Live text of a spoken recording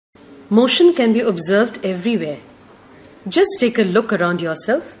Motion can be observed everywhere. Just take a look around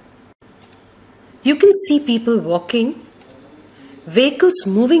yourself. You can see people walking, vehicles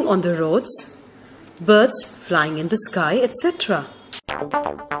moving on the roads, birds flying in the sky, etc.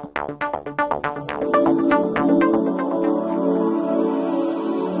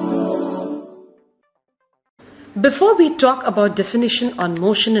 Before we talk about definition on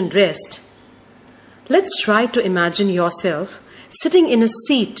motion and rest, let's try to imagine yourself sitting in a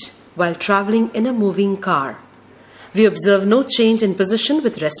seat while traveling in a moving car. We observe no change in position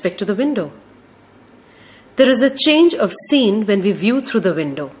with respect to the window. There is a change of scene when we view through the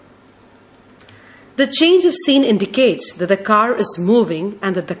window. The change of scene indicates that the car is moving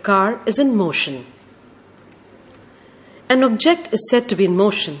and that the car is in motion. An object is said to be in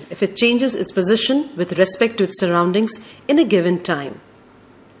motion if it changes its position with respect to its surroundings in a given time.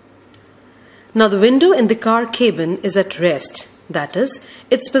 Now the window in the car cabin is at rest. That is,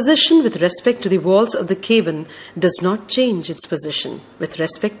 its position with respect to the walls of the cabin does not change its position with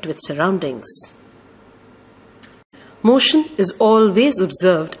respect to its surroundings. Motion is always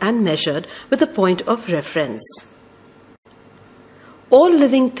observed and measured with a point of reference. All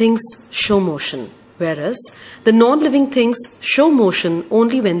living things show motion, whereas the non-living things show motion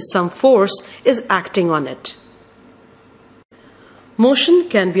only when some force is acting on it. Motion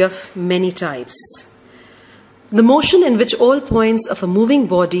can be of many types. The motion in which all points of a moving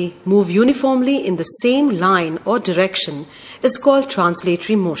body move uniformly in the same line or direction is called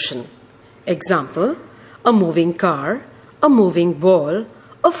translatory motion. Example, a moving car, a moving ball,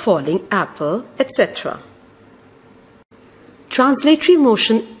 a falling apple, etc. Translatory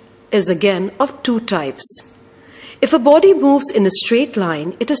motion is again of two types. If a body moves in a straight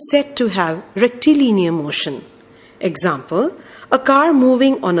line, it is said to have rectilinear motion. Example, a car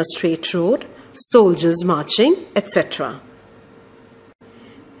moving on a straight road, soldiers marching, etc.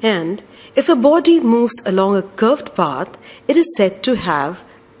 And if a body moves along a curved path, it is said to have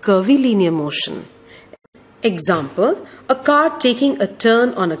curvilinear motion. Example, a car taking a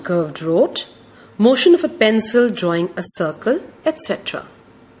turn on a curved road, motion of a pencil drawing a circle, etc.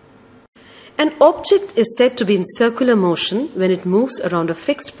 An object is said to be in circular motion when it moves around a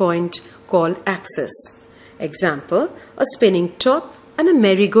fixed point called axis. Example, a spinning top and a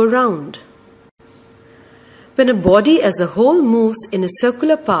merry-go-round. When a body as a whole moves in a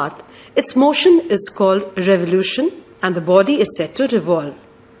circular path, its motion is called revolution and the body is said to revolve.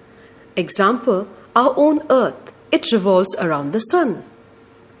 Example, our own Earth, it revolves around the sun.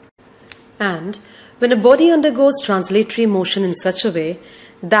 And when a body undergoes translatory motion in such a way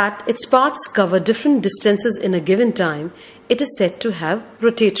that its parts cover different distances in a given time, it is said to have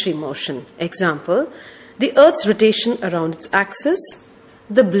rotatory motion. Example, the Earth's rotation around its axis,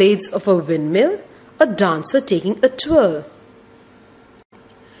 the blades of a windmill, a dancer taking a twirl.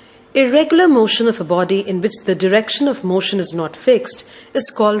 Irregular motion of a body in which the direction of motion is not fixed is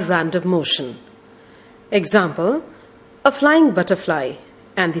called random motion. Example, a flying butterfly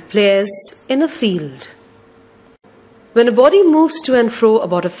and the players in a field. When a body moves to and fro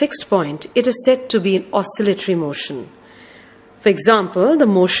about a fixed point, it is said to be in oscillatory motion. For example, the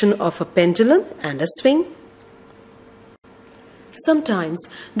motion of a pendulum and a swing. Sometimes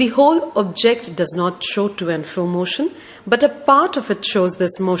the whole object does not show to and fro motion, but a part of it shows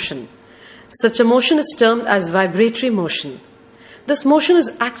this motion. Such a motion is termed as vibratory motion. This motion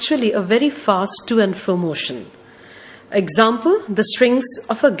is actually a very fast to and fro motion. Example, the strings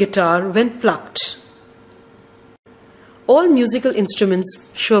of a guitar when plucked. All musical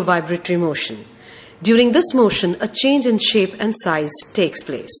instruments show vibratory motion. During this motion, a change in shape and size takes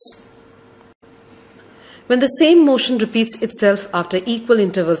place. When the same motion repeats itself after equal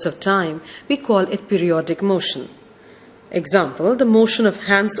intervals of time, we call it periodic motion. Example, the motion of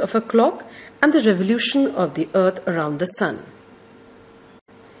hands of a clock and the revolution of the earth around the sun.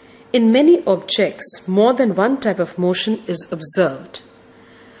 In many objects, more than one type of motion is observed.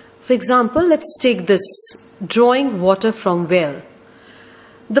 For example, let's take this drawing water from well.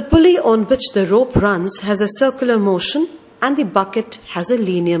 The pulley on which the rope runs has a circular motion and the bucket has a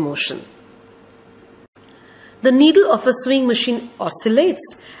linear motion. The needle of a sewing machine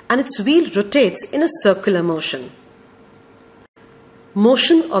oscillates and its wheel rotates in a circular motion.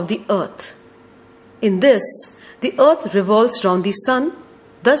 Motion of the earth. In this, the earth revolves round the sun,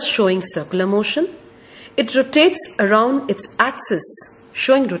 thus showing circular motion. It rotates around its axis,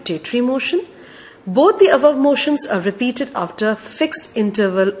 showing rotatory motion. Both the above motions are repeated after a fixed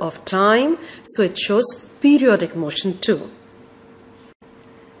interval of time, so it shows periodic motion too.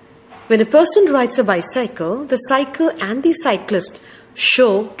 When a person rides a bicycle, the cycle and the cyclist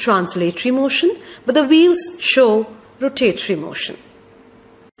show translatory motion, but the wheels show rotatory motion.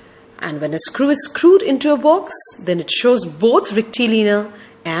 And when a screw is screwed into a box, then it shows both rectilinear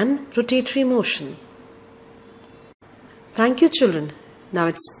and rotatory motion. Thank you, children. Now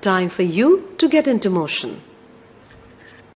it's time for you to get into motion.